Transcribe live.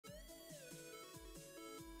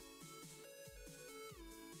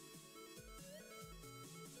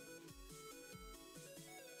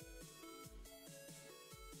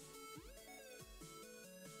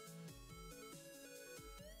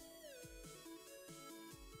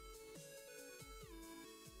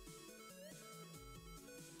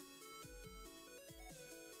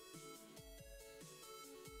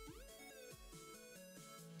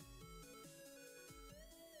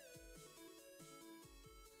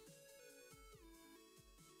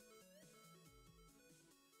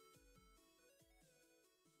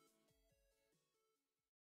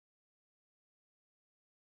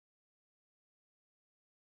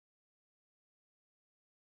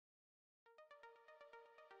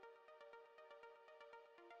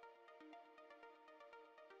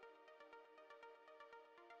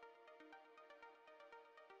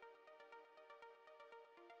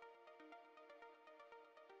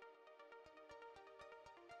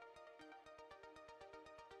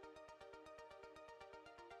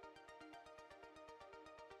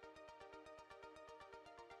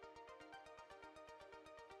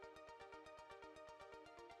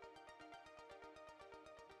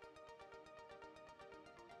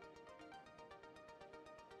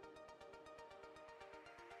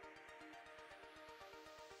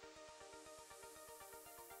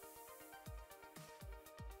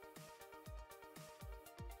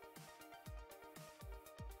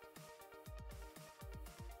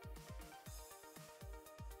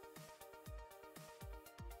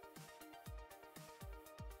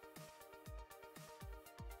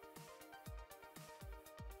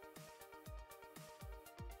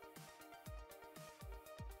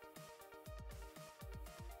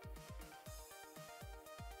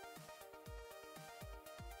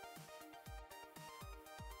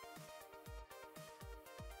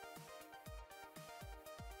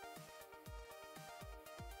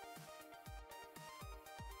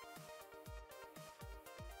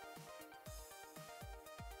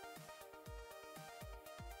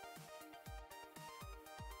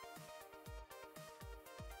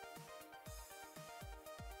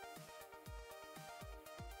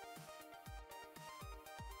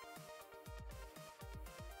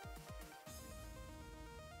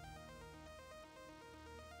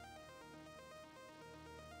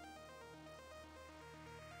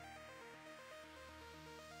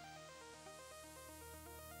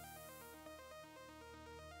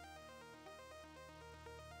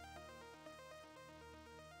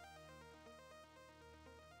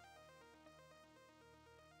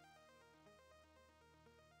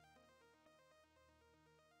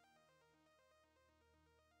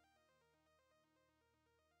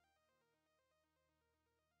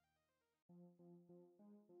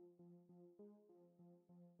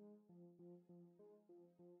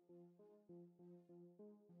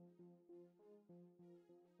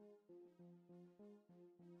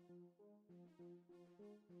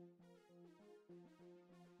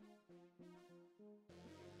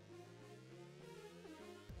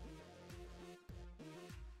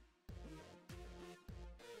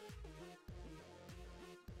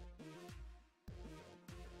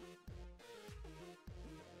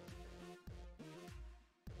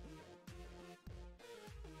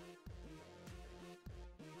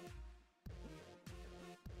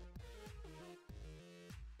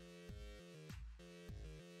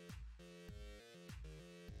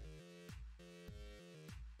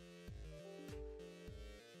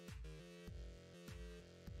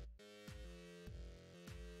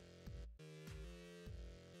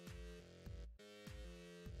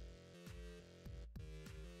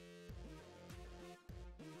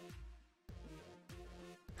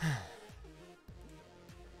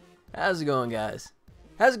How's it going, guys?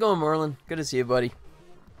 How's it going, Merlin? Good to see you, buddy.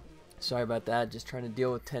 Sorry about that. Just trying to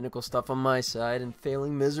deal with technical stuff on my side and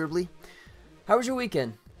failing miserably. How was your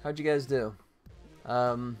weekend? How'd you guys do?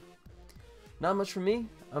 Not much for me,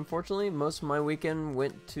 unfortunately. Most of my weekend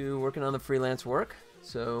went to working on the freelance work,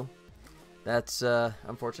 so that's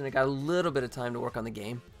unfortunate. Got a little bit of time to work on the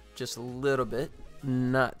game. Just a little bit,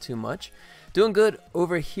 not too much. Doing good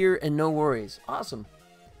over here and no worries. Awesome.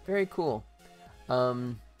 Very cool.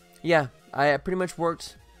 Yeah, I pretty much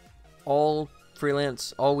worked all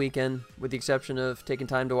freelance all weekend, with the exception of taking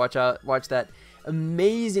time to watch that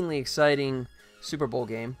amazingly exciting Super Bowl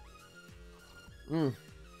game.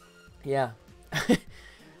 Yeah.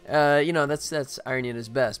 You know, that's irony at its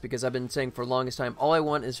best, because I've been saying for the longest time, all I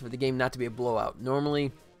want is for the game not to be a blowout.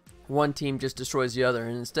 Normally, one team just destroys the other,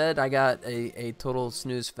 and instead I got a total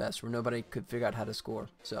snooze fest where nobody could figure out how to score.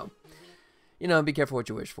 So, you know, be careful what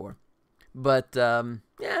you wish for. But,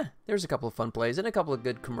 yeah, there's a couple of fun plays and a couple of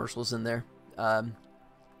good commercials in there.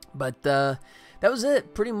 But that was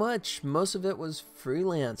it, pretty much. Most of it was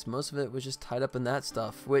freelance. Most of it was just tied up in that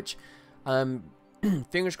stuff, which,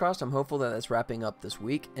 fingers crossed, I'm hopeful that that's wrapping up this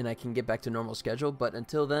week and I can get back to normal schedule. But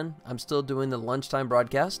until then, I'm still doing the lunchtime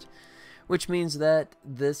broadcast, which means that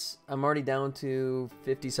I'm already down to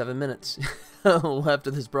 57 minutes left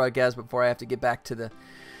of this broadcast before I have to get back to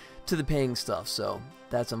the paying stuff. So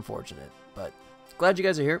that's unfortunate. But glad you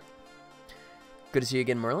guys are here. Good to see you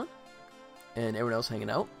again, Merlin, and everyone else hanging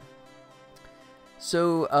out.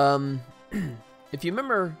 So, if you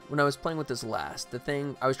remember when I was playing with this last, the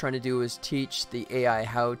thing I was trying to do was teach the AI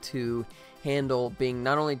how to handle being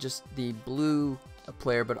not only just the blue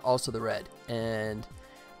player, but also the red. And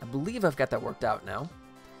I believe I've got that worked out now.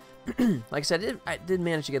 Like I said, I did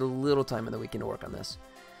manage to get a little time in the weekend to work on this.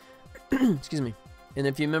 Excuse me. And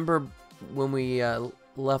if you remember when we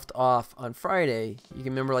left off on Friday, you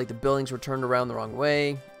can remember like the buildings were turned around the wrong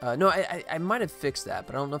way. No, I might have fixed that,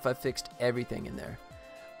 but I don't know if I fixed everything in there.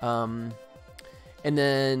 And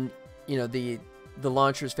then, you know, the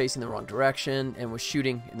launcher is facing the wrong direction and was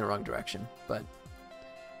shooting in the wrong direction. But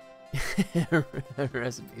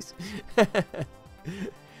recipes.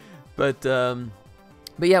 But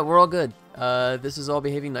yeah, we're all good. This is all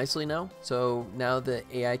behaving nicely now. So now the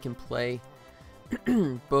AI can play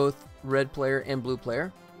both red player and blue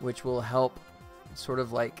player, which will help sort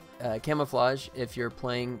of like camouflage if you're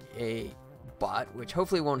playing a bot, which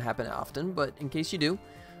hopefully won't happen often, but in case you do,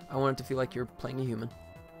 I want it to feel like you're playing a human.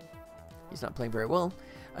 He's not playing very well.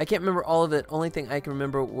 I can't remember all of it. Only thing I can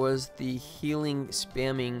remember was the healing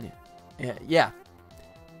spamming. Yeah.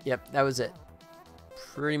 Yep, that was it.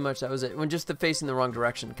 Pretty much that was it. When just the facing the wrong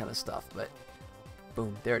direction kind of stuff, but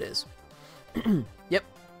boom, there it is. Yep.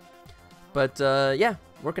 But yeah,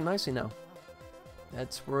 working nicely now.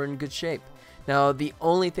 We're in good shape. Now, the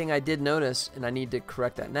only thing I did notice, and I need to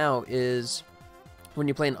correct that now, is when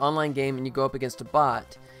you play an online game and you go up against a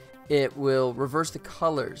bot, it will reverse the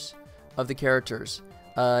colors of the characters.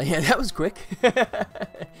 Yeah, that was quick.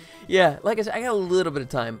 Yeah, like I said, I got a little bit of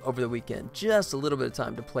time over the weekend. Just a little bit of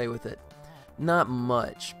time to play with it. Not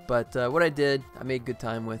much, but what I did, I made good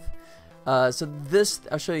time with. So this,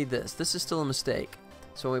 I'll show you this. This is still a mistake.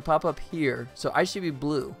 So when we pop up here, so I should be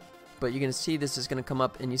blue, but you're going to see this is going to come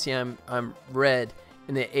up, and you see I'm red,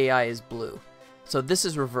 and the AI is blue. So this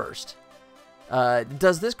is reversed. It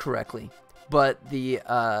does this correctly, but the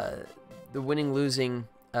winning-losing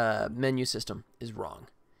menu system is wrong.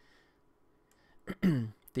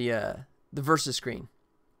 The versus screen,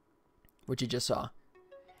 which you just saw.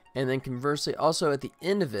 And then conversely, also at the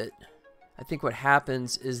end of it, I think what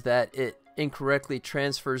happens is that it incorrectly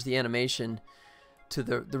transfers the animation to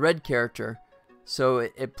the red character So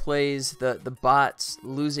it plays the bot's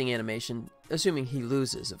losing animation, assuming he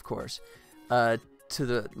loses, of course,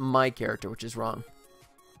 to my character, which is wrong.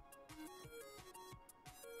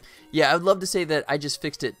 Yeah, I would love to say that I just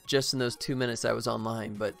fixed it just in those 2 minutes I was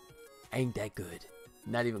online, but I ain't that good.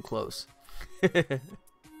 Not even close.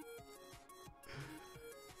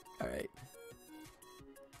 Alright.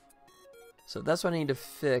 So that's what I need to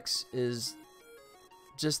fix, is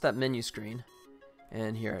just that menu screen.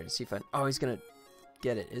 And here, I see if I... Oh, he's going to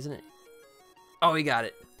get it, isn't it? Oh, he got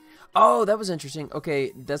it. Oh, that was interesting.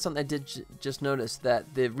 Okay, that's something I did just notice,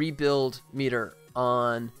 that the rebuild meter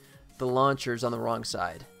on the launcher is on the wrong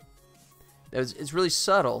side. It's really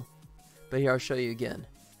subtle, but here, I'll show you again.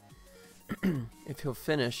 If he'll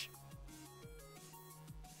finish.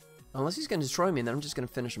 Unless he's going to destroy me, then I'm just going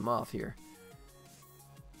to finish him off here.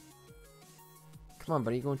 Come on,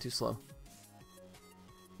 buddy, you're going too slow.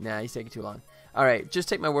 Nah, he's taking too long. Alright, just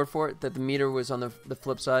take my word for it that the meter was on the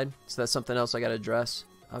flip side, so that's something else I got to address.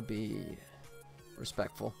 I'll be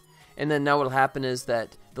respectful. And then now what'll happen is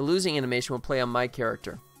that the losing animation will play on my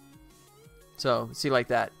character. So, see, like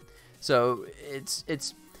that. So,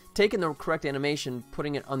 it's taking the correct animation,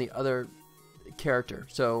 putting it on the other character.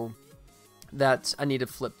 So, I need to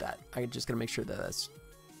flip that. I'm just going to make sure that that's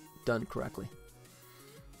done correctly.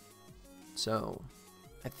 So,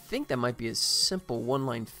 I think that might be a simple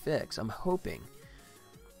one-line fix. I'm hoping.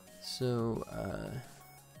 So,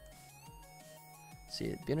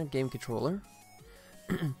 see, be on a game controller.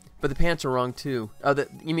 But the pants are wrong too.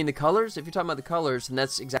 You mean the colors? If you're talking about the colors, then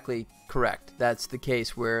that's exactly correct. That's the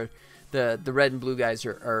case where the red and blue guys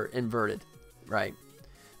are inverted, right?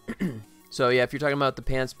 So yeah, if you're talking about the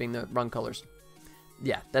pants being the wrong colors,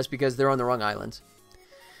 yeah, that's because they're on the wrong islands.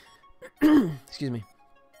 Excuse me.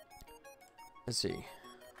 Let's see.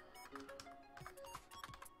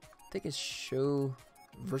 I think it's show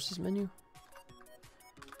versus menu.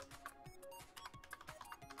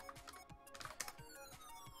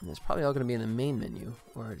 And it's probably all going to be in the main menu,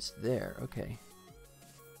 or it's there. Okay.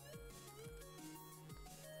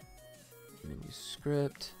 Menu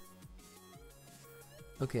script.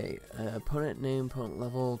 Okay, opponent name, opponent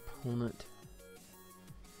level, opponent.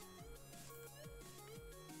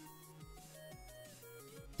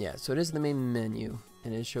 Yeah, so it is the main menu,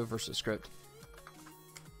 and it is show versus script.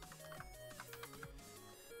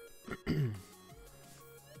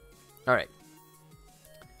 Alright.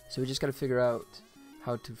 So we just got to figure out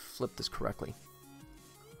how to flip this correctly.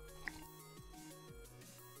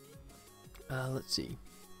 Let's see.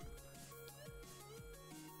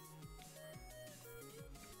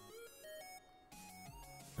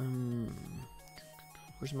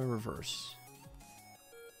 Where's my reverse?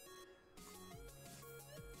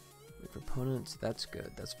 Wait for opponents, that's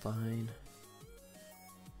good, that's fine.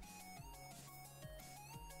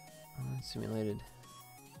 Simulated.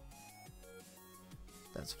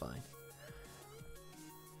 That's fine.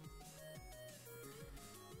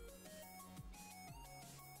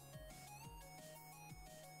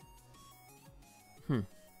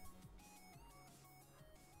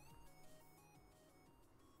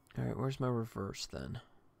 Alright, where's my reverse then?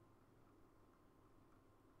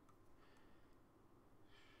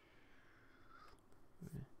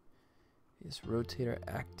 Yes, rotator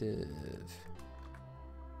active.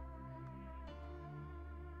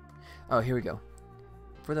 Oh, here we go.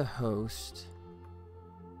 For the host.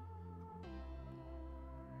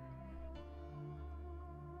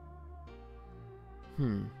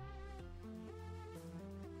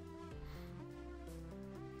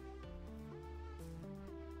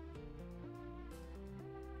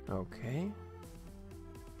 Okay.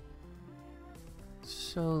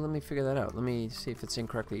 So let me figure that out. Let me see if it's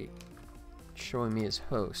incorrectly showing me as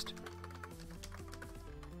host.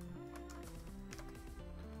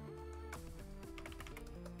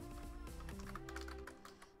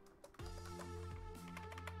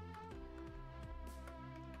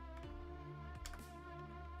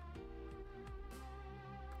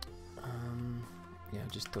 Yeah,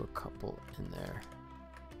 just throw a couple in there.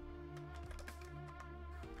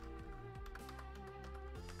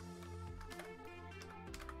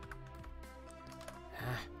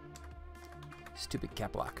 Stupid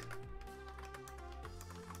cap lock.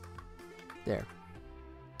 There.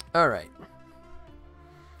 Alright.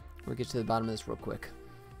 We'll get to the bottom of this real quick.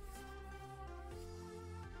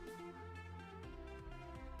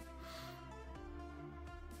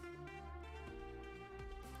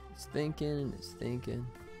 It's thinking, it's thinking.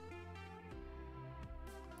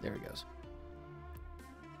 There it goes.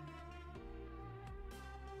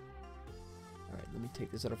 Alright, let me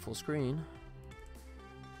take this out of full screen.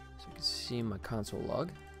 So you can see my console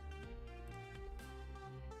log.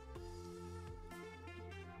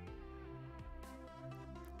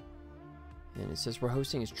 And it says where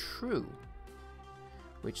hosting is true,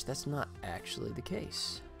 which that's not actually the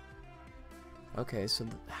case. Okay, so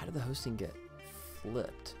how did the hosting get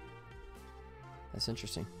flipped? That's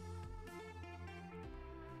interesting.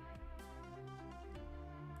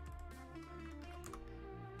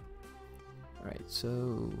 Alright,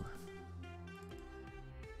 so...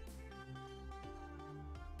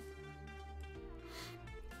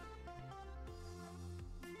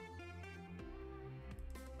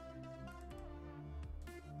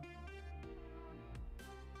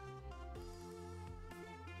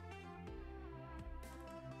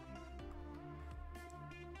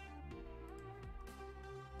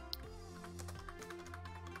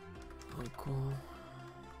 local...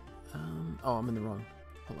 oh, I'm in the wrong...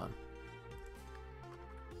 Hold on.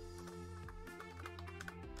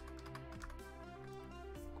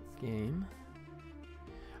 Game.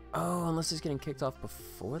 Oh, unless it's getting kicked off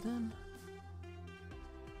before then?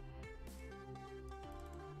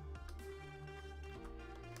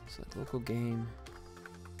 So local game.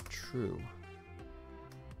 True.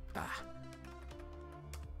 Ah.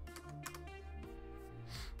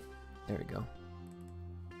 There we go.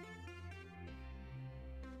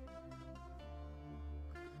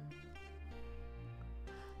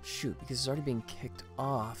 Shoot, because it's already being kicked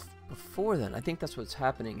off before then. I think that's what's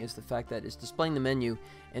happening, is the fact that it's displaying the menu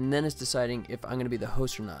and then it's deciding if I'm going to be the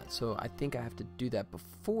host or not. So I think I have to do that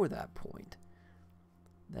before that point.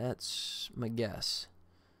 That's my guess.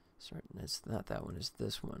 Sorry, it's not that one, it's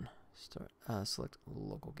this one. Start, select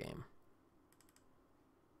local game.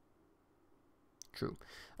 True.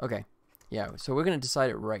 Okay. Yeah, so we're going to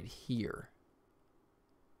decide it right here.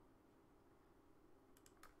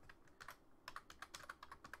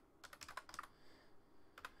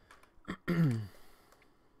 I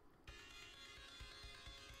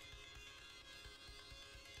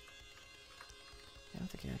don't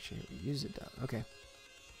think I can actually use it though. Okay.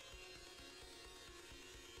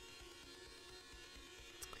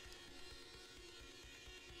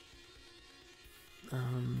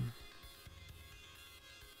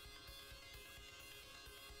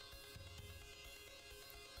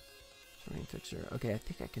 Sorting fixture. Okay, I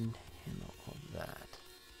think I can handle all that.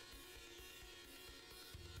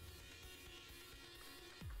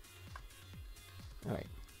 Alright,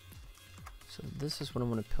 so this is what I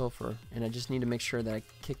want to pilfer, and I just need to make sure that I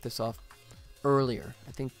kick this off earlier.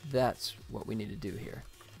 I think that's what we need to do here.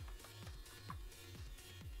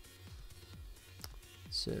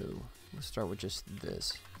 So, we'll start with just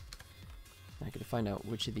this. I got to find out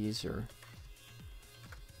which of these are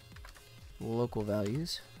local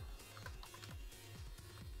values.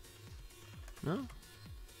 No?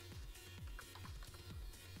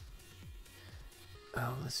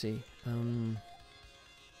 Oh, let's see.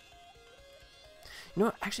 You know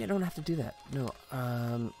what? Actually, I don't have to do that. No,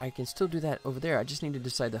 I can still do that over there. I just need to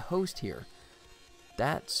decide the host here.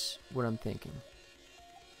 That's what I'm thinking.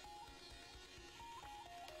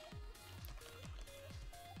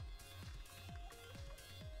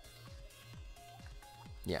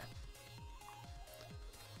 Yeah.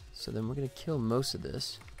 So then we're going to kill most of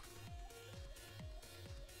this.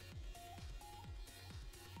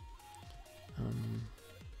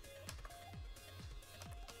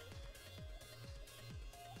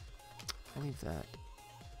 I'll leave that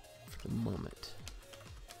for the moment.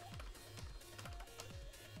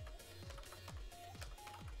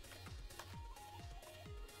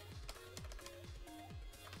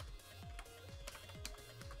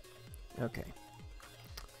 Okay.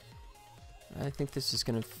 I think this is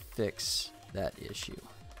going to fix that issue.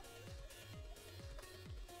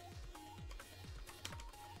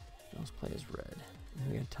 Let's play as red. And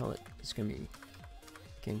we're going to tell it it's going to be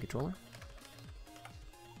game controller.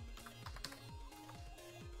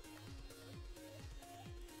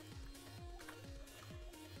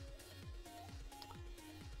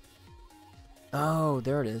 Oh,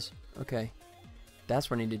 there it is. Okay. That's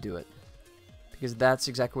where I need to do it. Because that's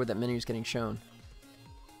exactly where that menu is getting shown.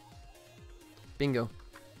 Bingo.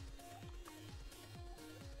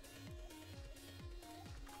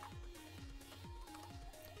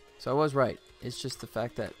 So I was right. It's just the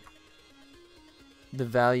fact that the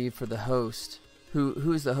value for the host,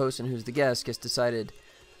 who's the host and who's the guest, gets decided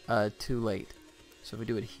too late. So if we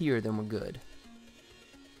do it here, then we're good.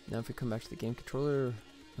 Now if we come back to the game controller,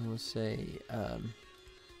 and we'll say, now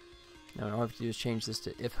all I have to do is change this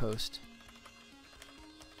to if host.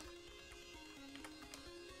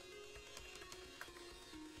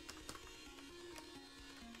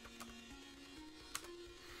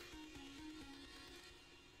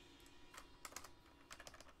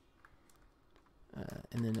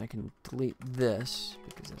 And then I can delete this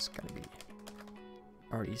because that's got to be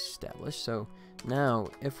already established. So now,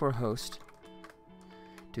 if we're host,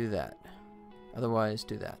 do that. Otherwise,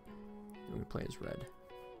 do that. We're going to play as red.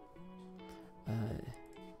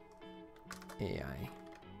 AI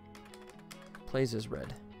plays as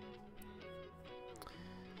red.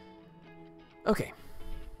 Okay.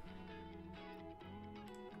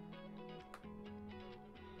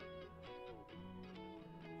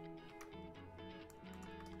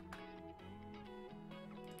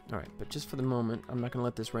 Alright, but just for the moment, I'm not going to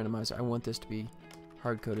let this randomize. I want this to be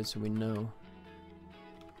hard-coded so we know.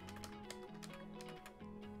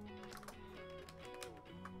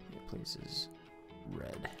 It places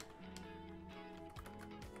red.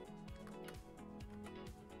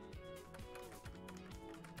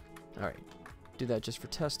 Alright, do that just for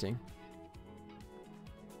testing.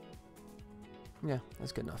 Yeah,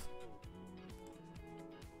 that's good enough.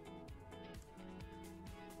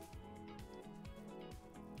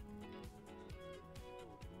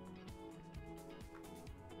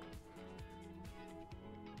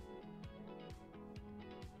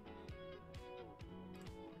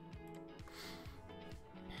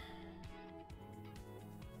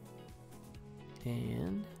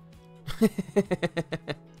 And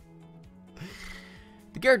the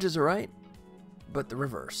garages are right, but the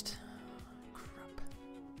reversed. Crap.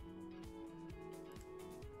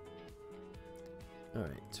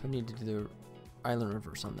 Alright, so I need to do the island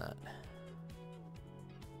reverse on that.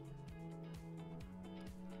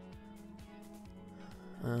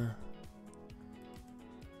 Alright.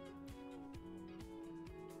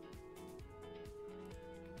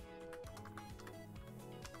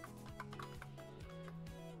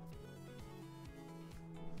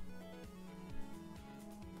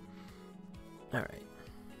 Alright,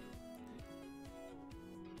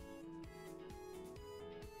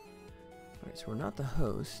 so we're not the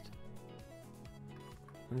host.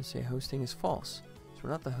 I'm going to say hosting is false. So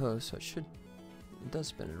we're not the host, so it does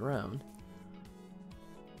spin it around.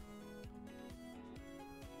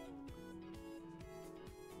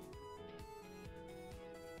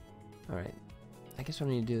 Alright. I guess what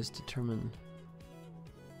I need to do is determine...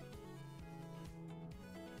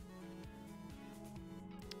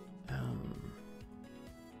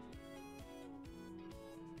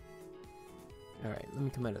 Alright, let me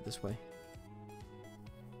come at it this way.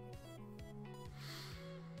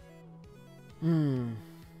 When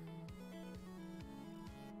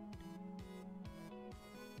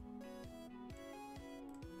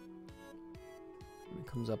it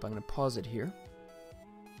comes up, I'm going to pause it here.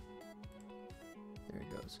 There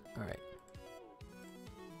it goes. Alright.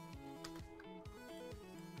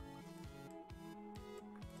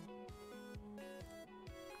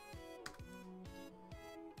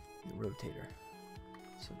 The rotator.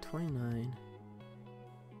 So 29.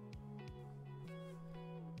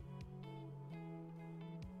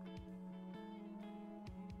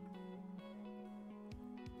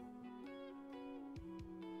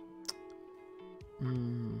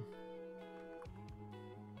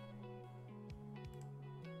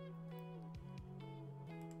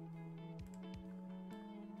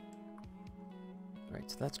 Right,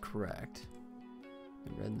 so that's correct.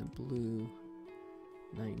 The red and the blue,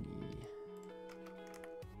 90.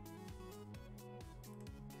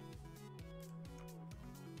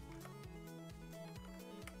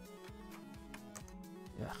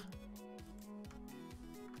 Yeah.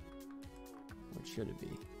 What should it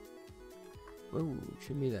be? Whoa,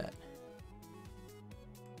 should be that.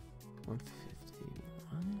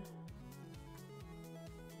 151?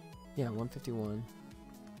 Yeah, 151.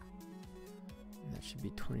 And that should be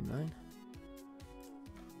 29.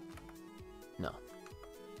 No.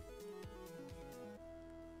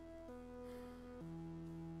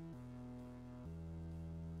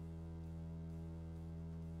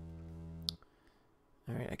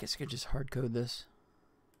 Alright, I guess I could just hard code this.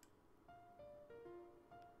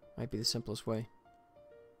 Might be the simplest way.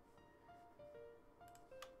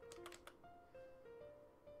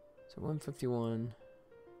 So 151,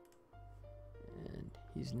 and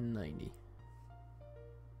he's 90.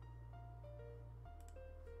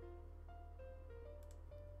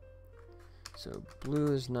 So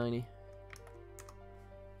blue is 90,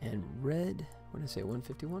 and red, what did I say,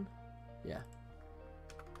 151? Yeah.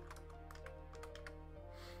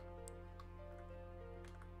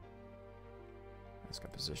 Let's go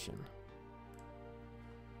position.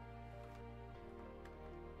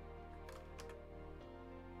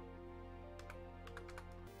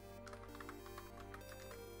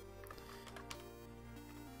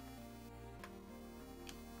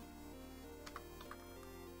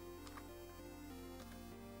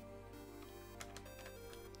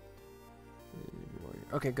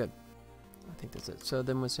 Okay, good. I think that's it. So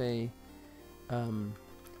then we'll say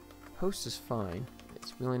host is fine.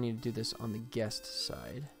 We only need to do this on the guest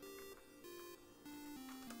side.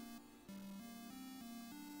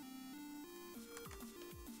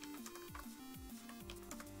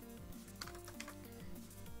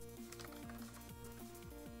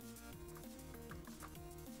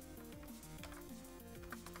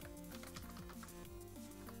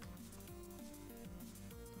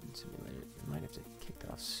 Simulated. We might have to kick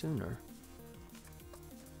that off sooner.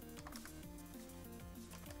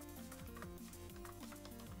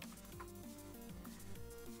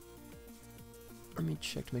 Let me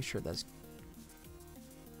check to make sure that's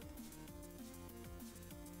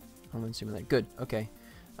online simulated. Good. Okay.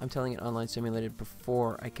 I'm telling it online simulated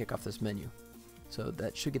before I kick off this menu. So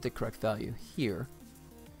that should get the correct value here.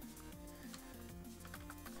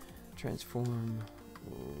 Transform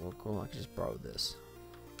local. I can just borrow this.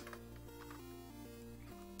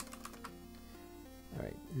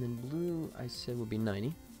 Alright, and then blue I said would be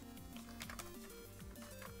 90.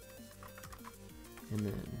 And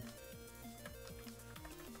then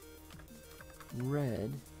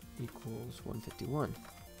red equals 151.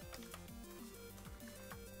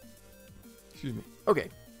 Excuse me. Okay.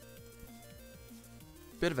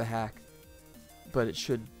 Bit of a hack, but it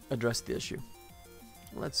should address the issue.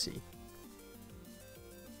 Let's see.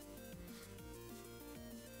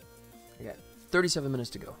 I got 37 minutes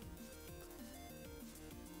to go.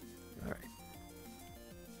 Alright.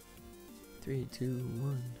 3, 2,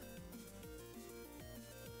 1.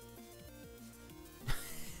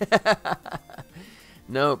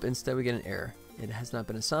 Nope, instead we get an error. It has not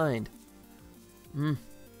been assigned.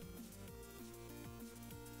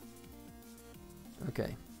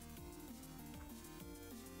 Okay.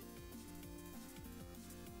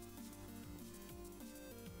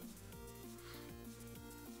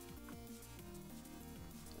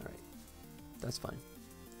 Alright. That's fine.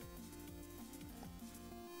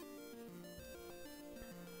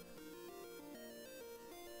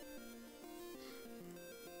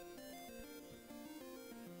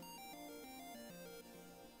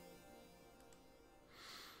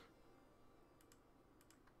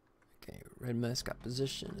 Okay, red mascot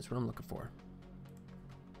position is what I'm looking for.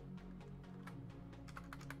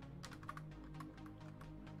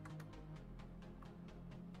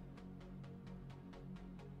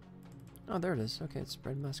 Oh, there it is. Okay, it's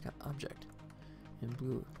red mascot object and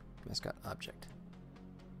blue mascot object.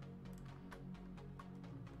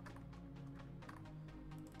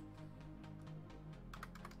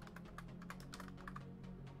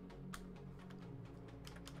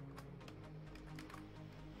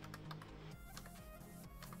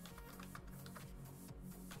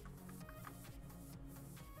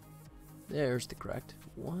 There's the correct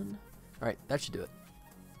one. Alright, that should do it.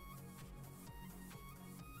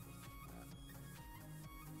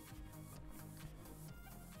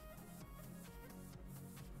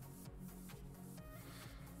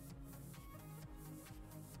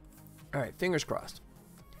 Alright, fingers crossed.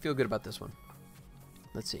 Feel good about this one.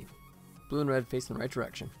 Let's see. Blue and red face in the right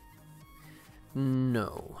direction.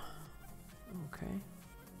 No. Okay.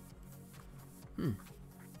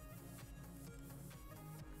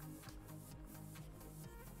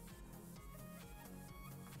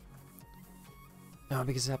 No,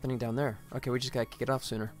 because it's happening down there. Okay, we just gotta kick it off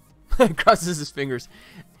sooner. Crosses his fingers.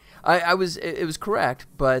 It was correct,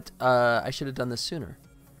 but I should have done this sooner.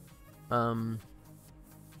 I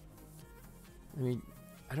mean,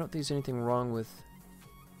 I don't think there's anything wrong with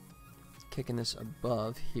kicking this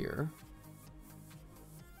above here.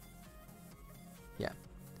 Yeah.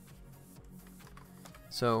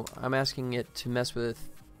 So I'm asking it to mess with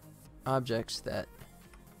objects that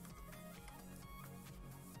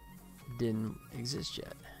didn't exist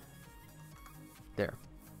yet. There.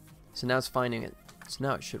 So now it's finding it. So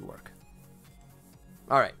now it should work.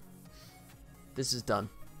 Alright. This is done.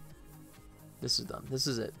 This is done. This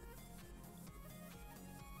is it.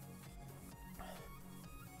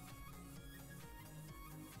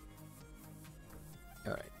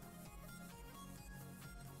 Alright.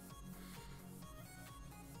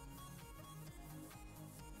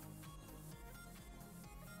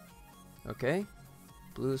 Okay.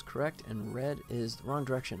 Blue is correct, and red is the wrong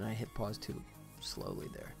direction. I hit pause too slowly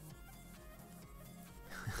there.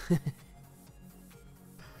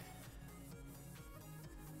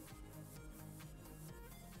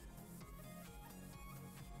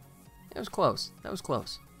 That was close. That was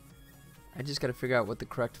close. I just got to figure out what the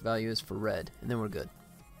correct value is for red, and then we're good.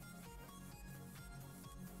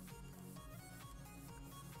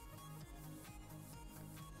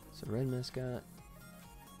 So red mascot.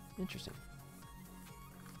 Interesting.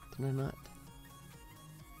 Did I not?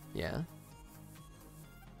 Yeah.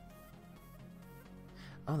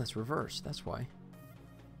 Oh, that's reverse. That's why.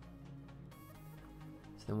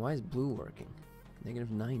 So then why is blue working?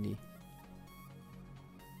 Negative 90.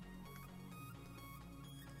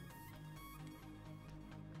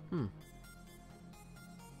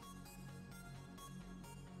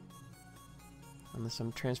 Unless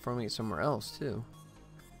I'm transforming it somewhere else, too.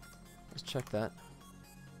 Let's check that.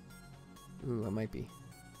 Ooh, I might be.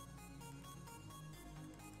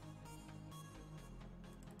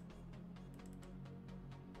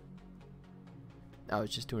 I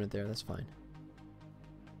was just doing it there, that's fine.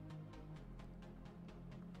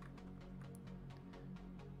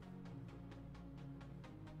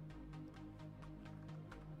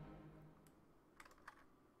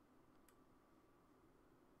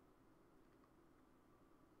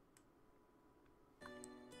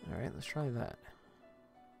 Alright, let's try that.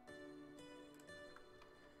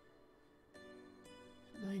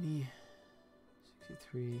 90,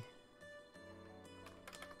 63.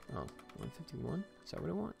 Oh, 151? Is that what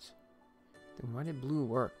it wants? Then why did blue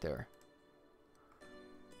work there?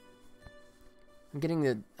 I'm getting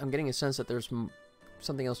a sense that there's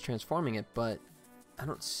something else transforming it, but I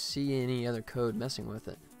don't see any other code messing with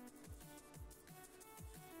it.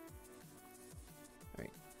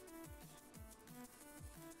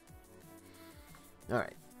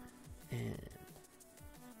 Alright. And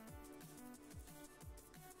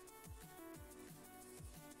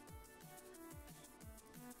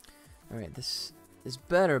alright, this is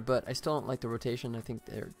better, but I still don't like the rotation. I think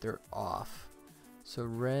they're off. So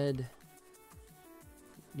red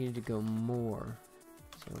needed to go more.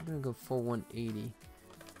 So we're gonna go full 180.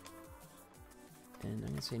 And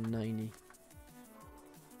I'm gonna say 90.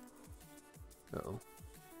 Uh-oh.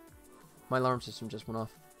 My alarm system just went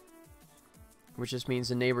off. Which just means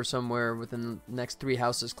the neighbor somewhere within the next 3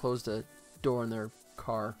 houses closed a door in their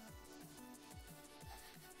car.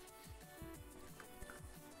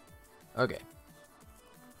 Okay.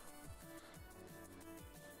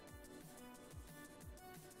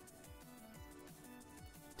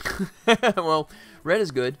 Well, red is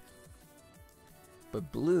good.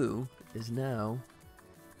 But blue is now...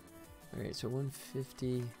 Alright, so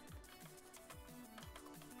 150... Did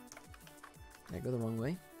I go the wrong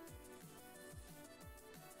way?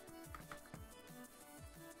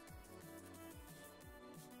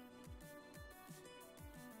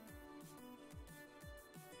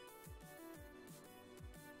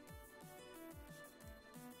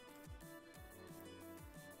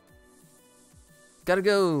 Gotta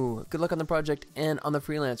go. Good luck on the project and on the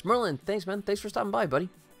freelance. Merlin, thanks, man. Thanks for stopping by, buddy.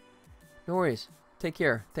 No worries. Take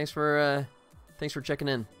care. Thanks for checking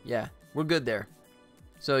in. Yeah, we're good there.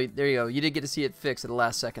 So there you go. You did get to see it fixed at the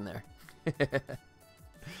last second there.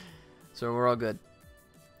 So we're all good.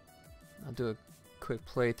 I'll do a quick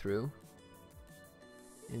playthrough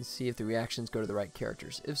and see if the reactions go to the right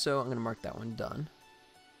characters. If so, I'm gonna mark that one done.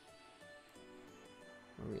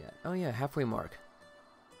 Where are we at? Oh yeah, halfway mark.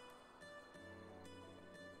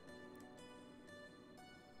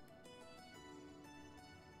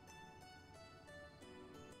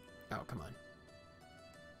 Oh, come on.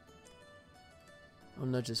 I'll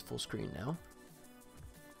nudge this full screen now.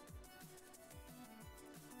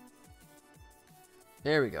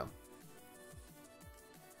 There we go.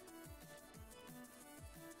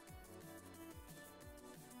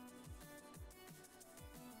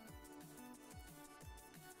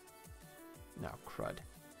 No, crud.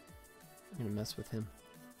 I'm gonna mess with him.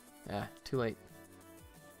 Ah, too late.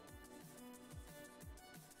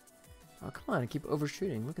 Oh, come on, I keep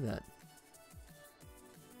overshooting. Look at that.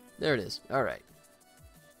 There it is. Alright.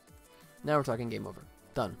 Now we're talking game over.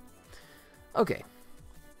 Done. Okay.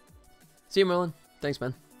 See you, Merlin. Thanks,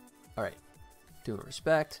 man. Alright. Due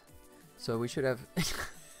respect. So we should have...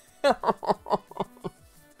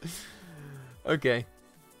 Okay.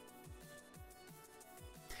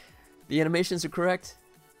 The animations are correct.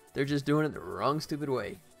 They're just doing it the wrong stupid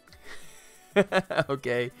way.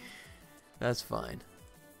 Okay. That's fine.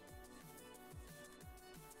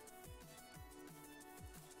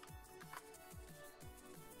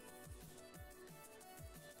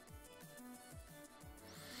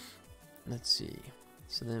 Let's see.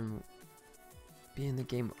 So then, be in the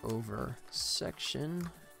game over section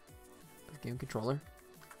of game controller.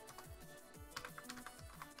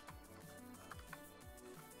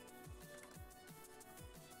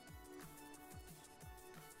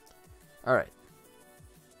 All right.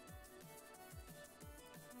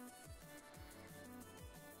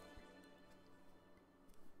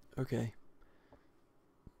 Okay.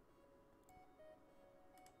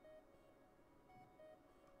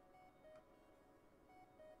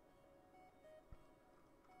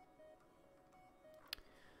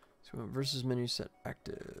 So So we want versus menu set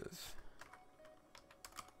active.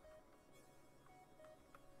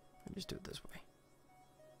 I'll just do it this way.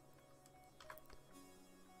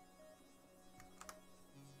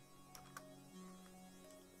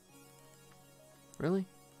 Really?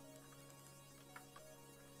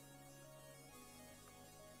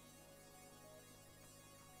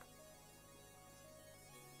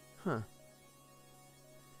 Huh.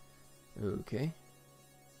 Okay.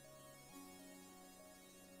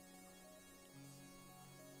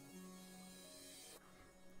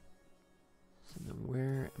 So then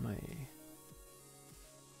where am I?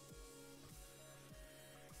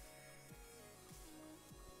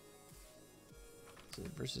 Is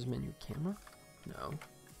it versus menu camera? No.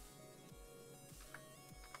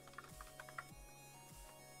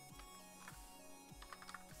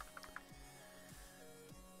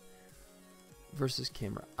 Versus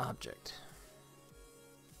camera object.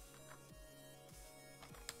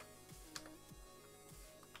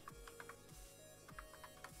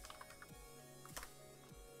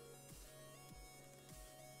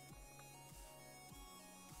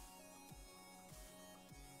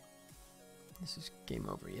 This is game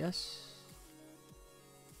over, yes?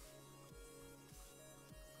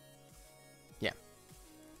 Yeah.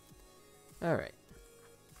 Alright.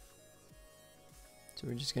 So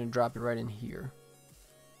we're just going to drop it right in here.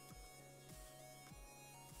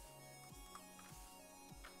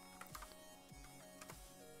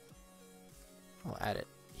 I'll add it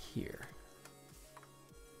here.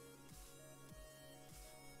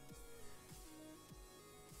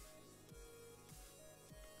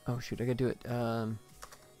 Oh shoot, I gotta do it.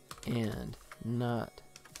 And not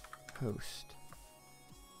host.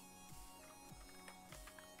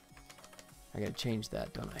 I gotta change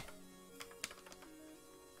that, don't I?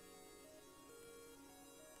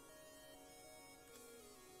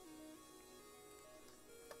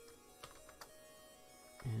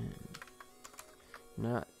 And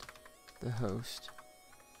not the host.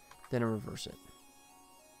 Then I reverse it.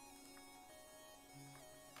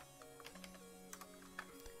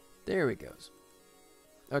 There it goes.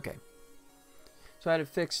 Okay. So I had it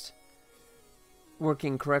fixed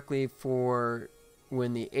working correctly for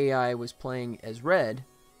when the AI was playing as red,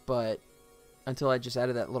 but until I just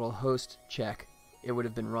added that little host check, it would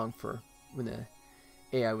have been wrong for when the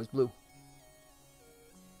AI was blue.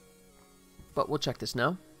 But we'll check this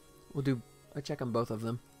now. We'll do a check on both of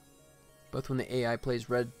them. Both when the AI plays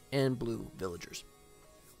red and blue villagers.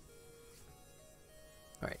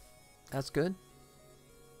 Alright. That's good.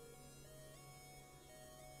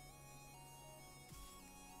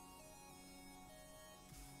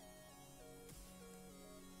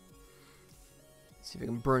 See if I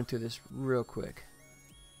can burn through this real quick.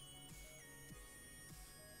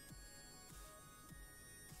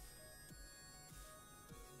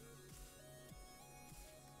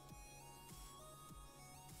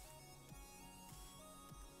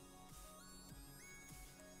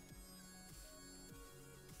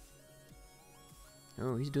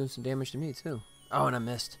 Oh, he's doing some damage to me too. Oh, and I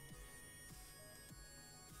missed.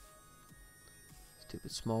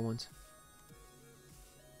 Stupid small ones.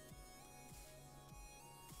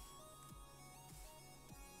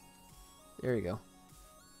 There you go.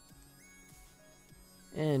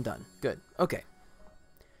 And done. Good. Okay.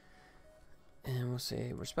 And we'll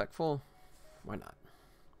say respectful. Why not?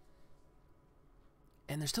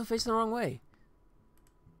 And they're still facing the wrong way.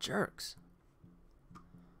 Jerks.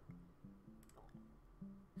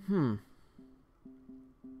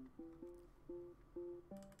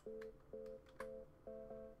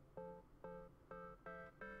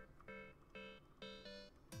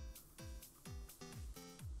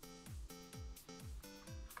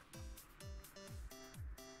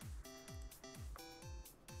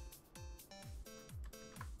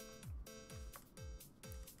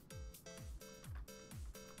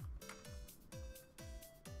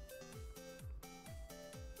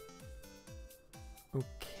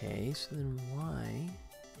 Okay, so then why?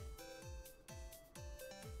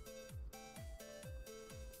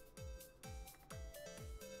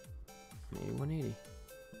 Maybe 180.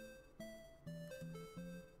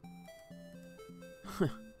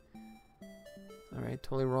 Alright,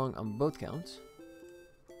 totally wrong on both counts.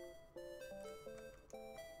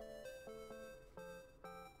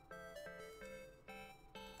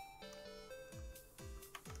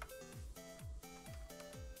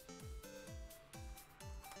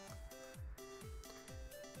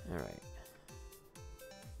 Alright.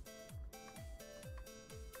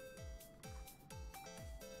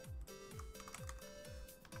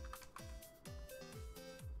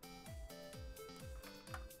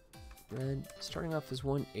 Red, starting off as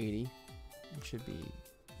 180. It should be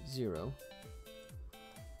 0.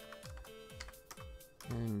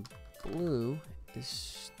 And blue is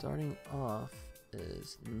starting off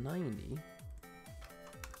as 90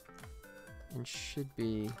 and should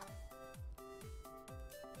be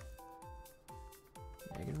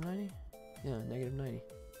negative 90? Yeah, negative 90.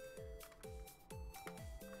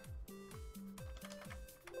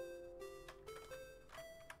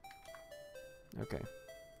 Okay.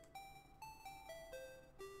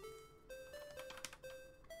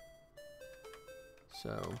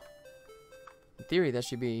 So, in theory, that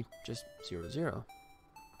should be just 0, 0.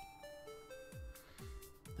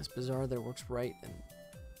 That's bizarre that it works right in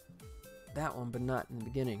that one, but not in the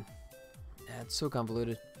beginning. Yeah, it's so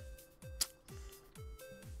convoluted.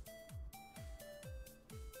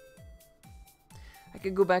 I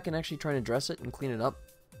could go back and actually try and address it and clean it up,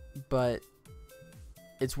 but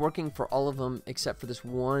it's working for all of them except for this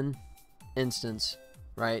one instance,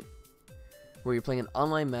 right? Where you're playing an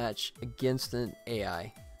online match against an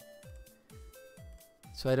AI.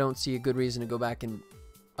 So I don't see a good reason to go back and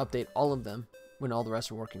update all of them when all the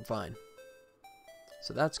rest are working fine.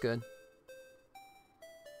 So that's good.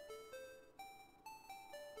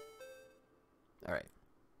 Alright.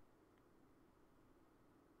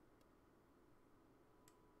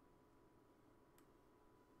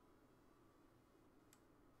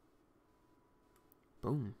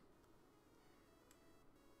 Boom.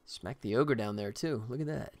 Smack the ogre down there too. Look at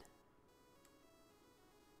that.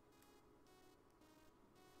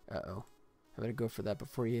 Uh-oh. I better go for that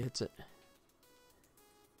before he hits it.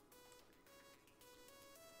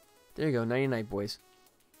 There you go, 99 boys.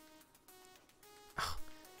 Oh.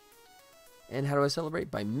 And how do I celebrate?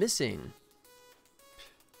 By missing.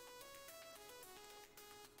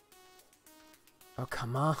 Oh,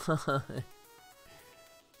 come on. Oh,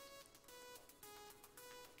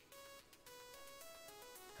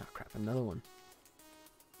 crap, another one.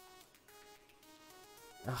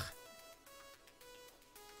 Ugh.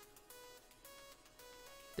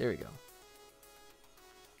 There we go.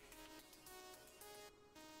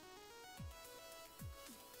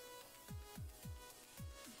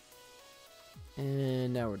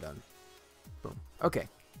 And now we're done. Boom. Okay.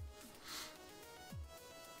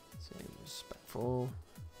 Say respectful.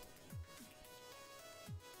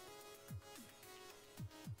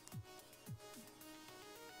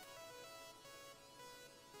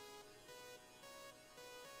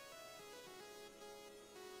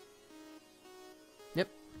 Yep.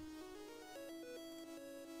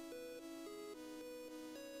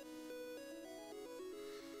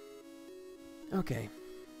 Okay.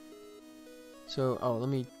 So, oh, let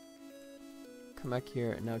me come back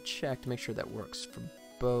here and now check to make sure that works for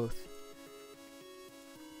both.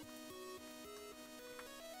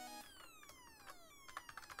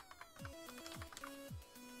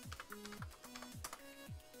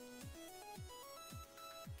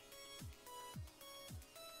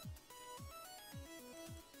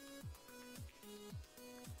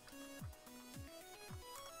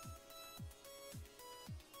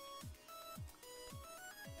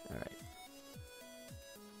 Alright.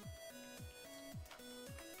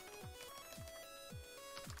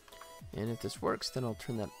 And if this works, then I'll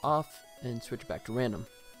turn that off and switch back to random.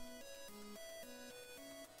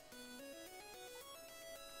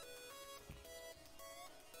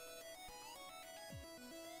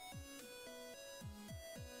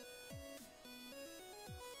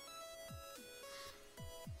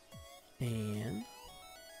 And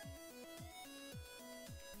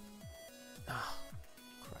oh,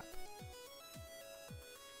 crap.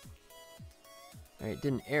 Alright, it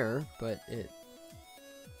didn't error, but it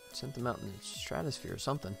sent them out in the stratosphere or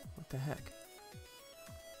something. What the heck?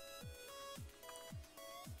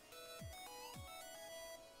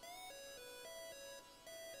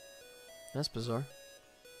 That's bizarre.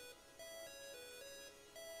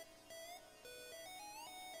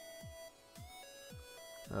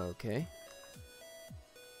 Okay.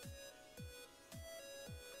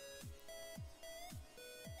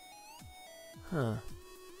 Huh.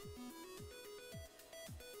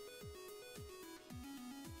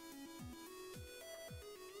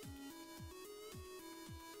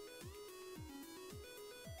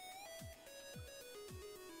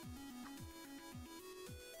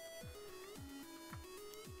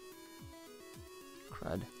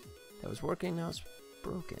 Crud. That was working, now it's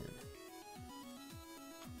broken.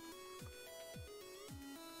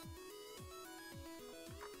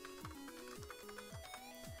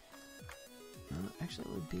 Actually,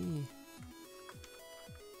 it would be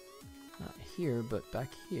not here, but back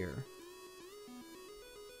here.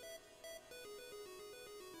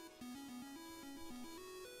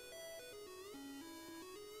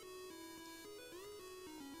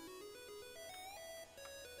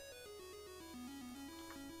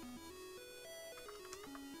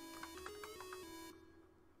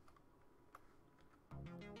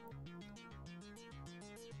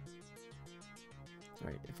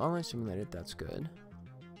 Alright, if online simulated, that's good.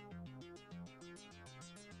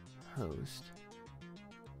 Host.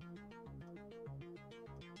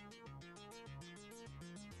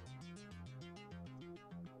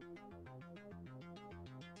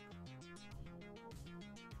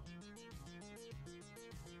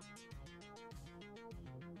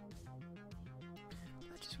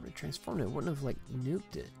 I just would have transformed it. Wouldn't have like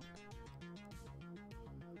nuked it.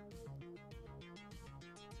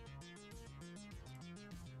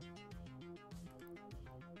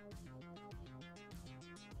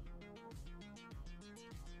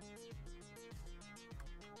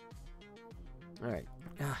 Alright,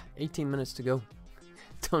 18 minutes to go.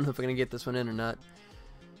 Don't know if I'm going to get this one in or not.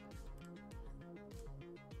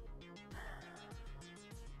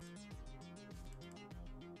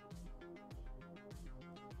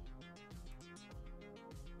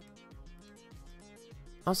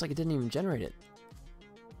 Almost like it didn't even generate it.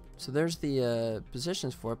 So there's the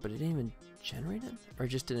positions for it, but it didn't even generate it? Or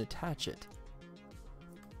just didn't attach it?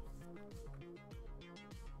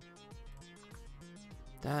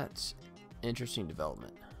 That's interesting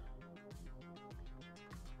development.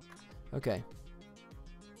 Okay.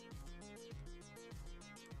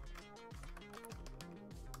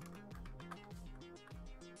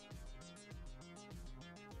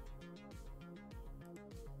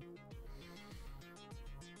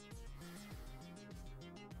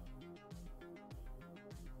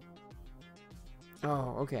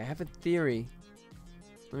 Oh, okay. I have a theory.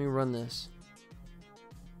 Let me run this.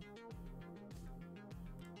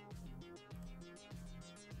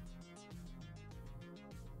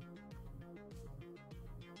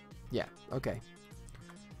 Yeah, okay.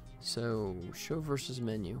 So, show versus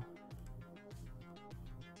menu.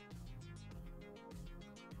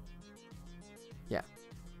 Yeah.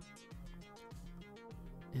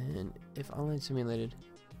 And if online simulated,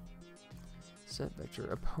 set vector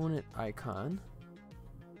opponent icon.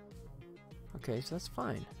 Okay, so that's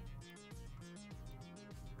fine.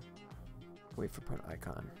 Wait for opponent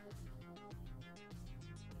icon.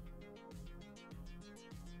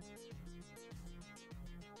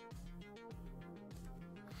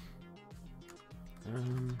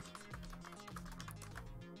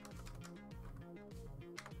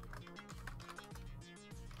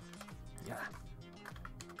 Yeah.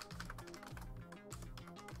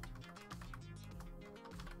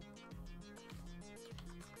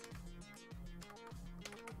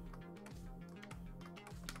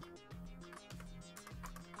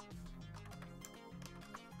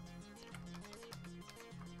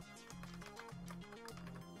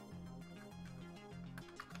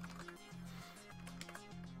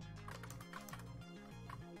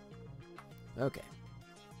 Okay.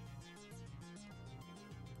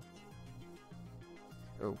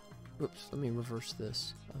 Oh, oops, let me reverse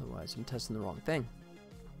this. Otherwise, I'm testing the wrong thing.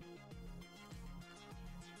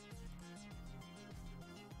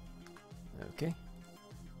 Okay.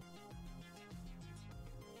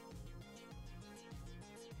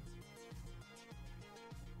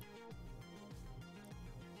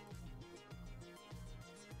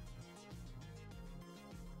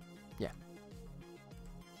 Yeah.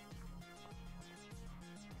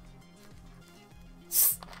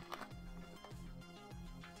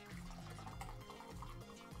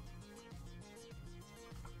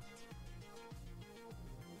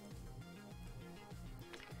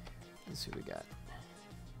 Let's see what we got.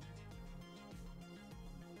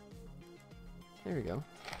 There we go.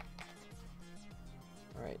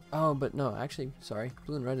 Alright. Oh, but no, actually, sorry.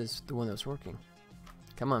 Blue and red is the one that's working.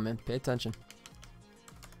 Come on, man. Pay attention.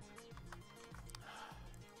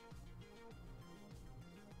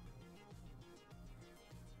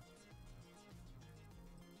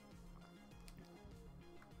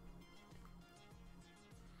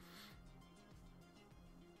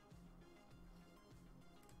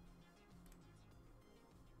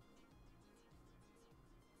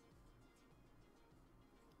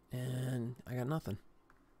 And I got nothing.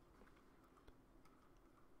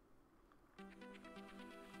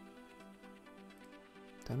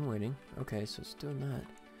 Done waiting. Okay, so it's doing that.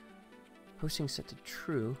 Hosting set to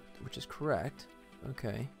true, which is correct.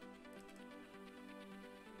 Okay.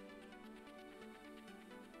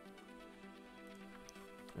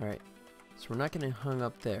 Alright. So we're not getting hung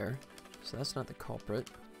up there. So that's not the culprit.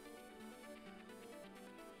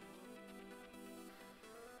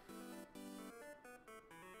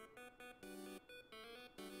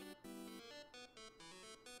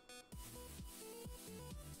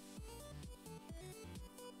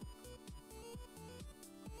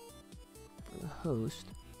 The host.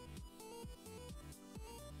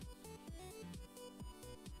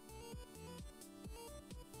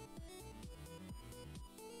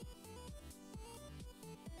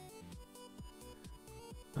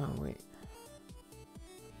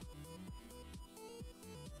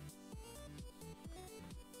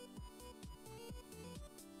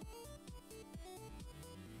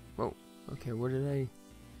 Okay, where did I...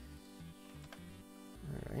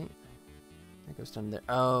 Alright. That goes down there.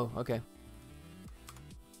 Oh, okay.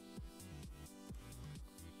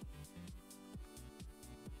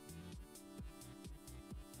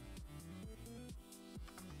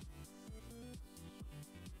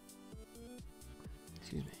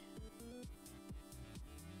 Excuse me.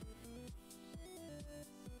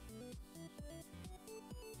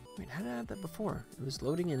 Wait, how did I have that before? It was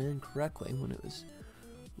loading it in correctly when it was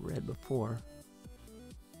red before.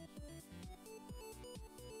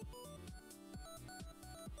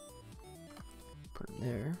 Put them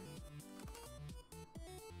there.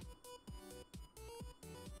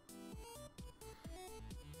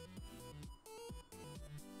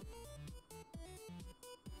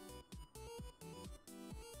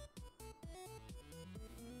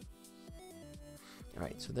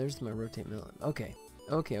 Alright, so there's my rotate mill. Okay,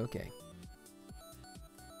 okay.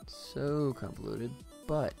 So convoluted,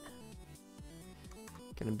 but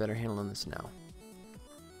getting a better handle on this now.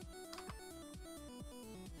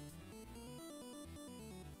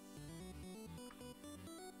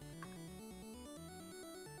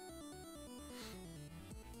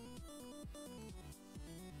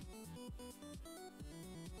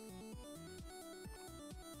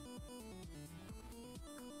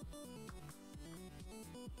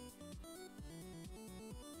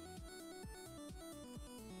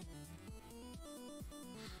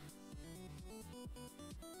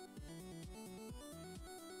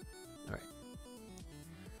 Alright.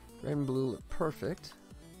 Red and blue look perfect.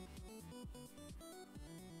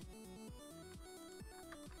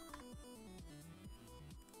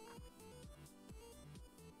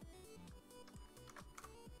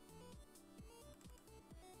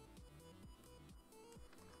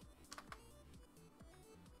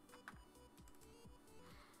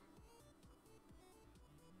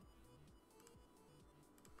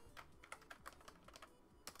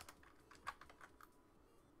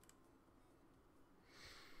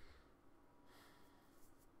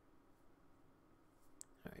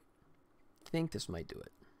 I think this might do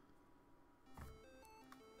it.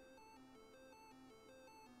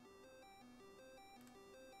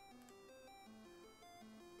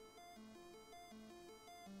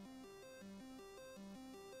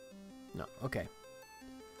 No, okay.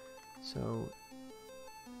 So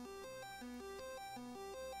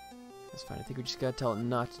that's fine. I think we just gotta tell it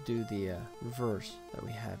not to do the reverse that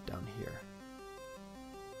we have down here.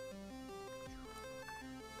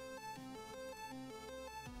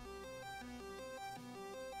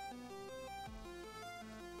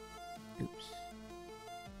 Oops.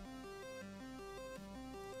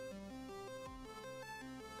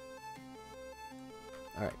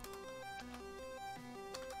 All right.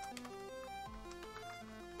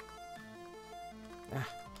 Ah.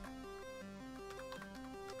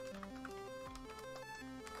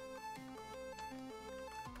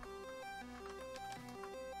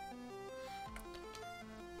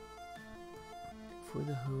 If we're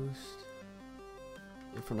the host,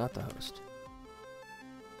 if we're not the host.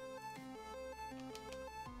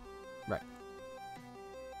 Right.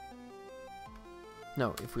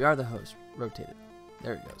 No, if we are the host, rotate it.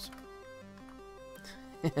 There it goes.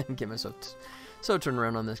 Get myself so turned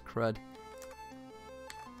around on this crud.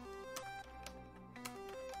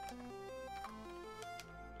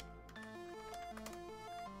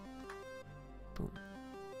 Boom.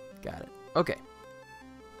 Got it. Okay.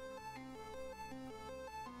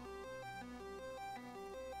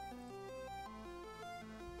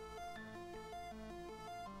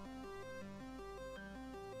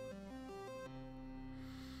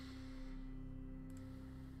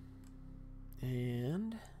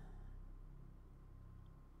 And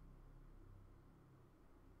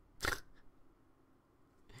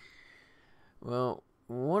well,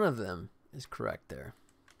 one of them is correct there.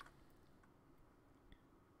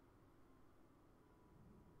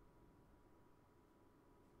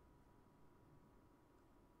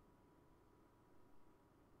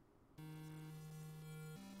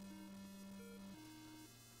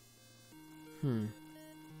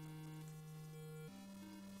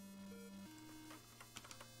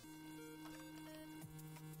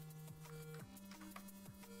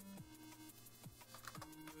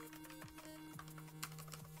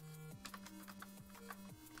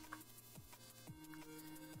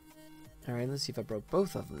 Alright, let's see if I broke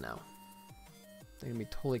both of them now. They're gonna be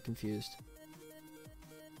totally confused.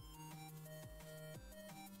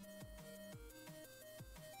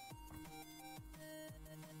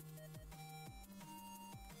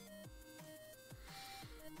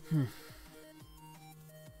 I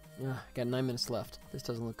got 9 minutes left. This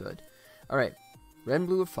doesn't look good. Alright, red and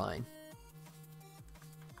blue are fine.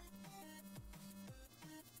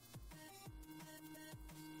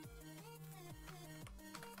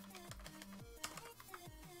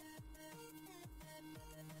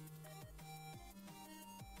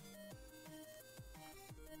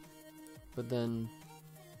 but then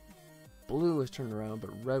blue was turned around, but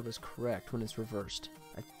red was correct when it's reversed,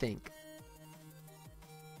 I think.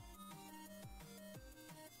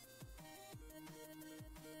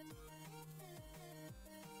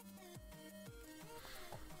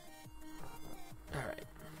 Alright.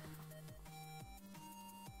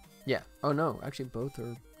 Yeah. Oh no, actually both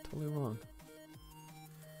are totally wrong.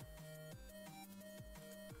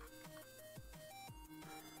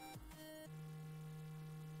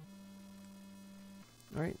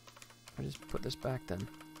 Alright, I just put this back then.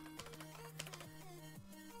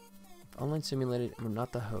 Online simulated, I'm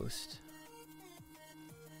not the host.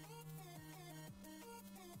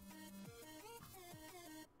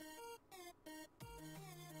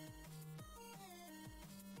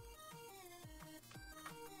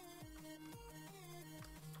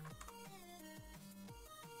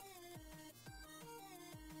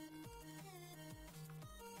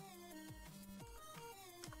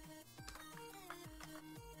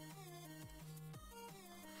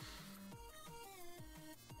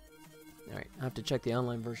 Alright, I have to check the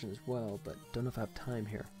online version as well, but don't know if I have time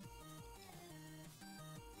here.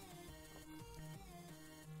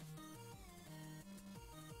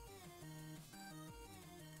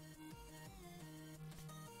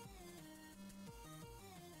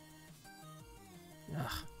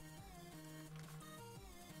 Ugh.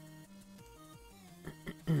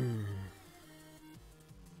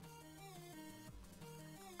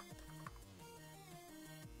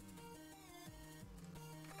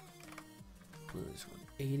 Blue is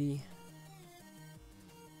 180.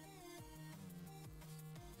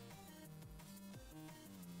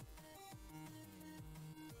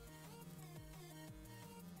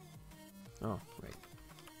 Oh, right.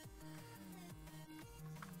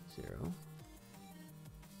 0.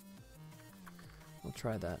 We'll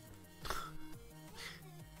try that.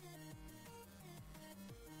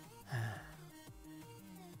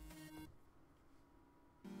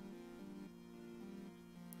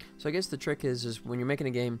 So I guess the trick is when you're making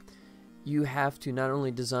a game, you have to not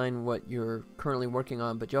only design what you're currently working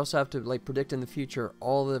on, but you also have to like predict in the future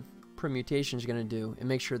all the permutations you're going to do and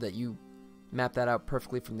make sure that you map that out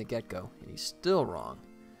perfectly from the get-go. And he's still wrong.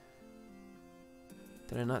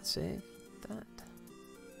 Did I not save that?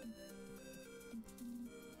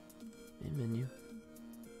 Main menu.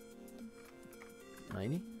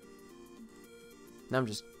 90? Now I'm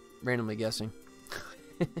just randomly guessing.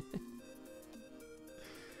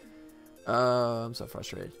 I'm so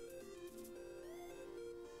frustrated.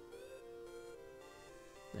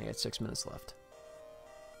 I got 6 minutes left.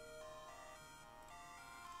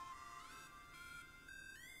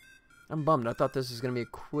 I'm bummed. I thought this was going to be a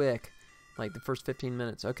quick, like the first 15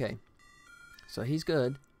 minutes. Okay. So he's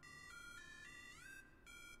good.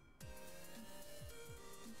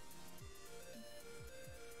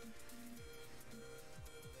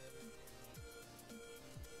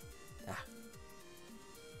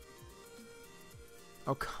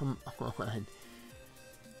 Oh, come on.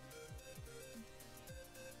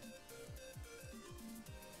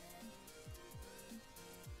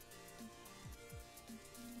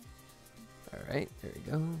 Alright, there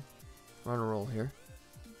you go. We're on a roll here.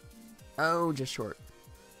 Oh, just short.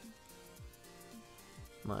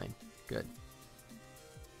 Mine. Good.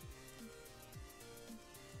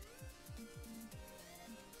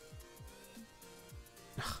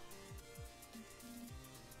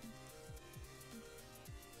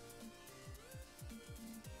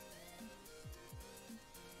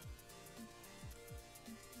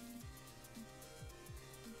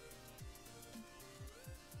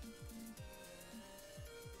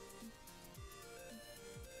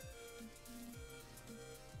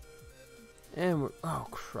 And we're, oh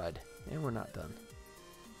crud, and we're not done.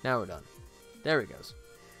 Now we're done. There he goes.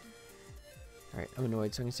 Alright, I'm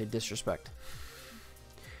annoyed, so I'm gonna say disrespect.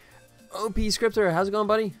 OP Scripter, how's it going,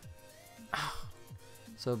 buddy?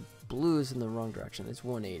 So blue is in the wrong direction. It's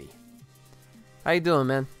 180. How you doing,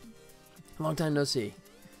 man? Long time no see.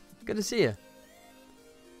 Good to see you.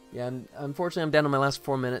 Yeah, unfortunately I'm down to my last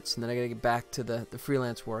 4 minutes, and then I gotta get back to the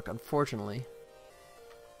freelance work, unfortunately.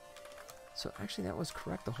 So actually that was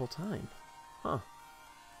correct the whole time. Huh.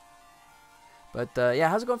 But, yeah,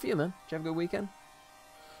 how's it going for you, man? Did you have a good weekend?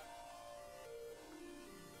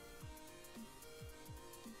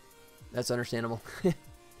 That's understandable.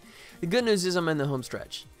 The good news is I'm in the home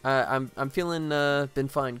stretch. I'm feeling, been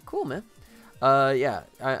fine. Cool, man. Yeah,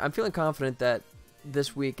 I'm feeling confident that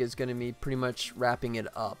this week is going to be pretty much wrapping it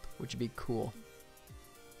up, which would be cool.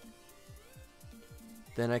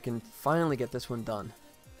 Then I can finally get this one done.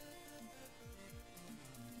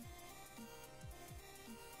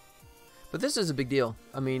 But this is a big deal.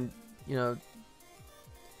 I mean, you know,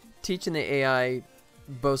 teaching the AI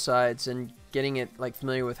both sides and getting it like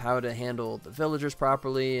familiar with how to handle the villagers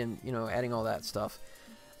properly, and you know, adding all that stuff.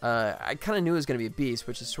 I kind of knew it was going to be a beast,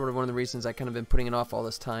 which is sort of one of the reasons I kind of been putting it off all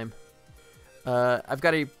this time. I've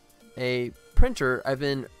got a printer I've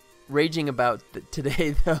been raging about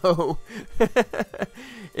today, though.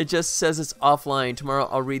 It just says it's offline. Tomorrow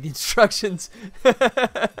I'll read the instructions. Oh,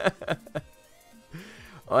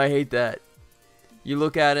 I hate that. You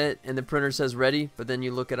look at it and the printer says ready, but then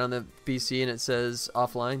you look at it on the PC and it says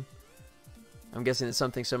offline. I'm guessing it's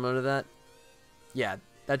something similar to that. Yeah,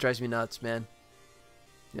 that drives me nuts, man.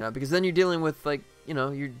 You know, because then you're dealing with, like, you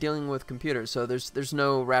know, you're dealing with computers, so there's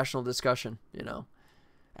no rational discussion, you know.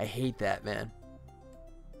 I hate that, man.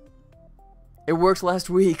 It worked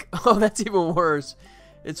last week. Oh, that's even worse.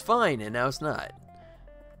 It's fine, and now it's not.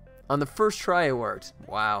 On the first try, it worked.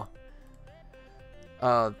 Wow.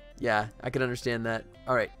 Yeah, I can understand that.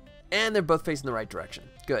 All right, and they're both facing the right direction.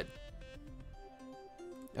 Good.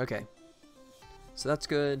 Okay. So that's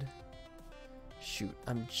good. Shoot,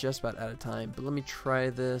 I'm just about out of time, but let me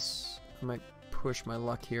try this. I might push my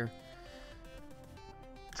luck here.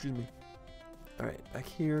 Excuse me. All right, back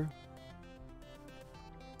here.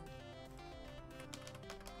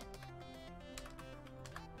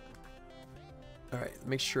 All right,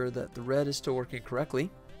 make sure that the red is still working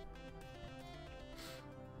correctly.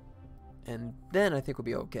 And then I think we'll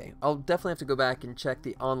be okay. I'll definitely have to go back and check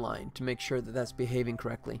the online to make sure that that's behaving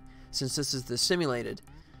correctly, since this is the simulated,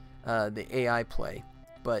 the AI play.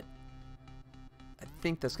 But I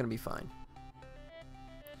think that's going to be fine.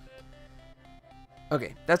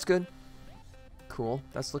 Okay, that's good. Cool,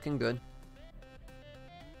 that's looking good.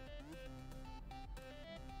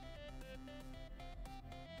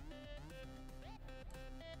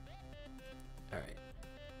 Alright.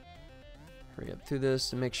 Hurry up through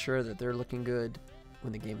this and make sure that they're looking good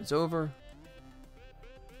when the game is over.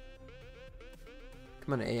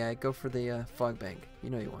 Come on, AI, go for the fog bank. You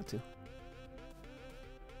know you want to.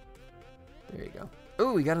 There you go.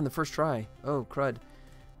 Oh, we got in the first try. Oh, crud.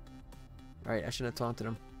 Alright, I shouldn't have taunted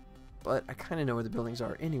him. But I kind of know where the buildings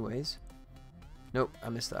are anyways. Nope, I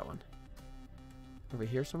missed that one. Over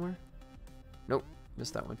here somewhere? Nope,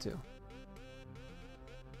 missed that one too.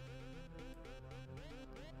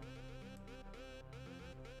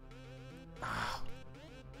 Ah.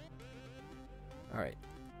 Alright.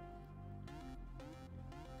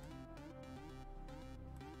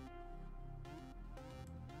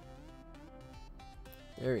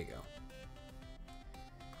 There you go.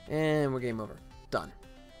 And we're game over. Done.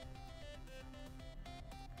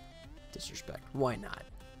 Disrespect. Why not?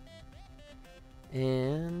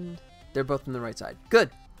 And they're both on the right side. Good.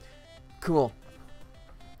 Cool.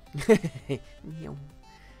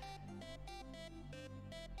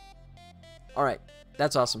 Alright.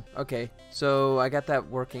 That's awesome. Okay. So I got that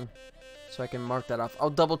working. So I can mark that off.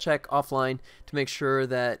 I'll double check offline to make sure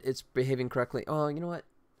that it's behaving correctly. Oh, you know what?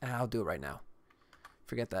 I'll do it right now.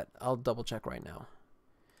 Forget that. I'll double check right now.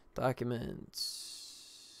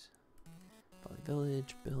 Documents. Valley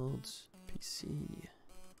Village. Builds. PC.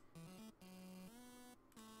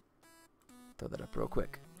 Throw that up real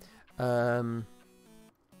quick.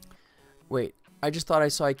 Wait. I just thought I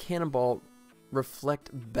saw a cannonball reflect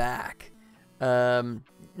back.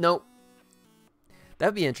 Nope.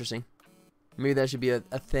 That'd be interesting. Maybe that should be a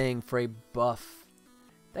thing for a buff.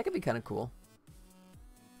 That could be kind of cool.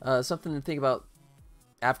 Something to think about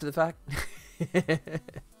after the fact.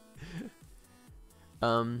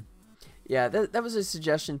 Yeah, that was a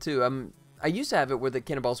suggestion too. I used to have it where the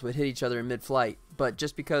cannonballs would hit each other in mid-flight, but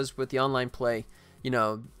just because with the online play, you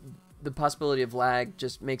know, the possibility of lag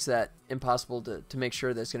just makes that impossible to make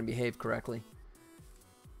sure that it's going to behave correctly.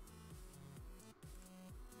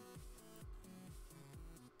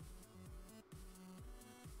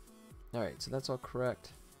 Alright, so that's all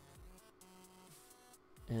correct.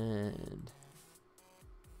 And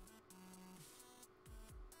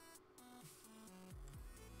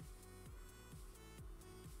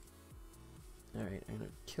alright, I'm going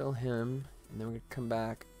to kill him, and then we're going to come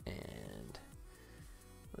back and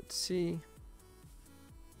let's see.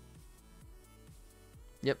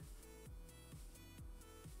 Yep.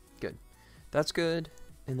 Good. That's good.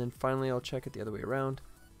 And then finally I'll check it the other way around.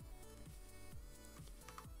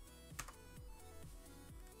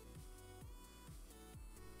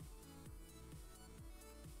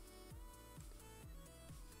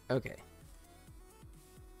 Okay.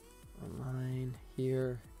 Online,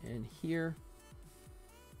 here, and here.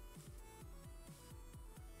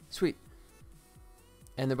 Sweet.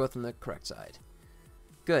 And they're both on the correct side.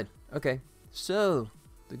 Good. Okay. So,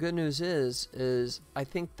 the good news is I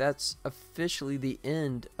think that's officially the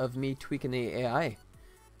end of me tweaking the AI.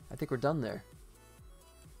 I think we're done there.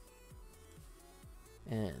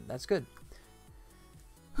 And that's good.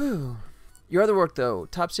 Whew. Your other work, though,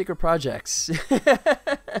 top secret projects.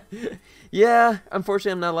 Yeah,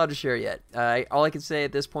 unfortunately, I'm not allowed to share yet. All I can say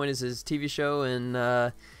at this point is his TV show, and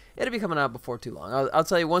it'll be coming out before too long. I'll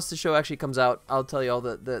tell you once the show actually comes out. I'll tell you all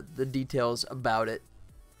the details about it.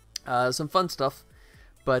 Some fun stuff,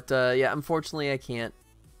 but yeah, unfortunately, I can't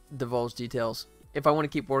divulge details. If I want to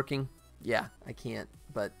keep working, yeah, I can't.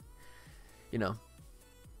 But you know,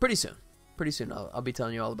 pretty soon I'll be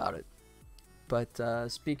telling you all about it. But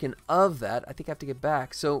speaking of that, I think I have to get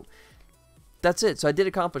back. So that's it. So I did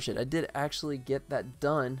accomplish it. I did actually get that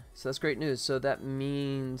done. So that's great news. So that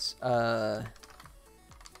means I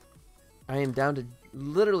am down to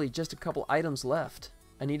literally just a couple items left.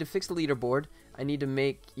 I need to fix the leaderboard. I need to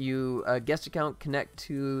make you a guest account connect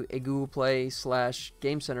to a Google Play /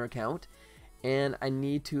 Game Center account. And I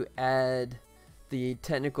need to add the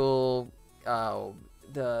technical,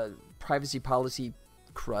 the privacy policy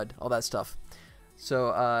crud, all that stuff.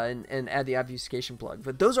 So, and add the obfuscation plug.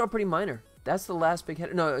 But those are all pretty minor. That's the last big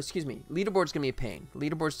header. No, excuse me. Leaderboard's going to be a pain.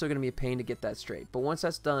 Leaderboard's still going to be a pain to get that straight. But once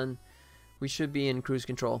that's done, we should be in cruise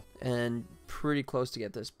control and pretty close to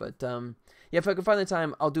get this. But, yeah, if I can find the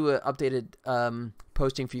time, I'll do an updated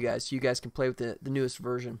posting for you guys so you guys can play with the newest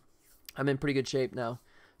version. I'm in pretty good shape now.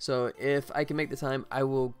 So if I can make the time, I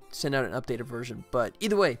will send out an updated version. But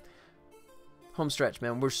either way, home stretch,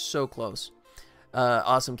 man. We're so close.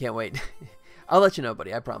 Awesome. Can't wait. I'll let you know,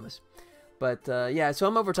 buddy. I promise. But yeah, so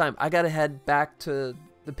I'm over time. I got to head back to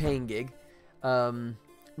the paying gig.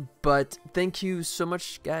 But thank you so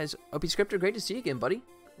much, guys. OP Scripter, great to see you again, buddy.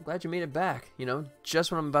 I'm glad you made it back. You know,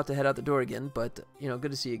 just when I'm about to head out the door again. But, you know,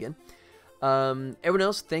 good to see you again. Everyone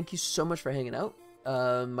else, thank you so much for hanging out.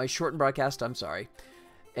 My shortened broadcast, I'm sorry.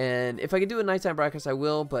 And if I can do a nighttime broadcast, I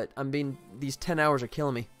will. But these 10 hours are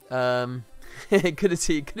killing me. Good to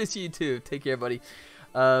see you too. Take care, buddy.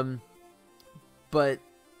 But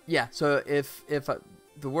yeah, so if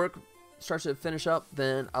the work starts to finish up,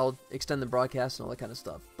 then I'll extend the broadcast and all that kind of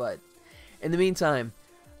stuff. But in the meantime,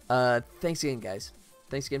 thanks again, guys.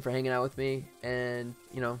 Thanks again for hanging out with me. And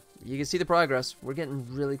you know, you can see the progress. We're getting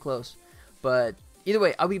really close. But either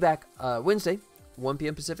way, I'll be back Wednesday, 1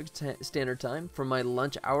 p.m. Pacific Standard Time for my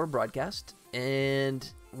lunch hour broadcast, and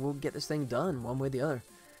we'll get this thing done one way or the other.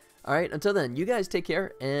 All right, until then, you guys take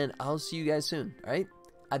care, and I'll see you guys soon. All right,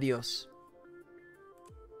 adios.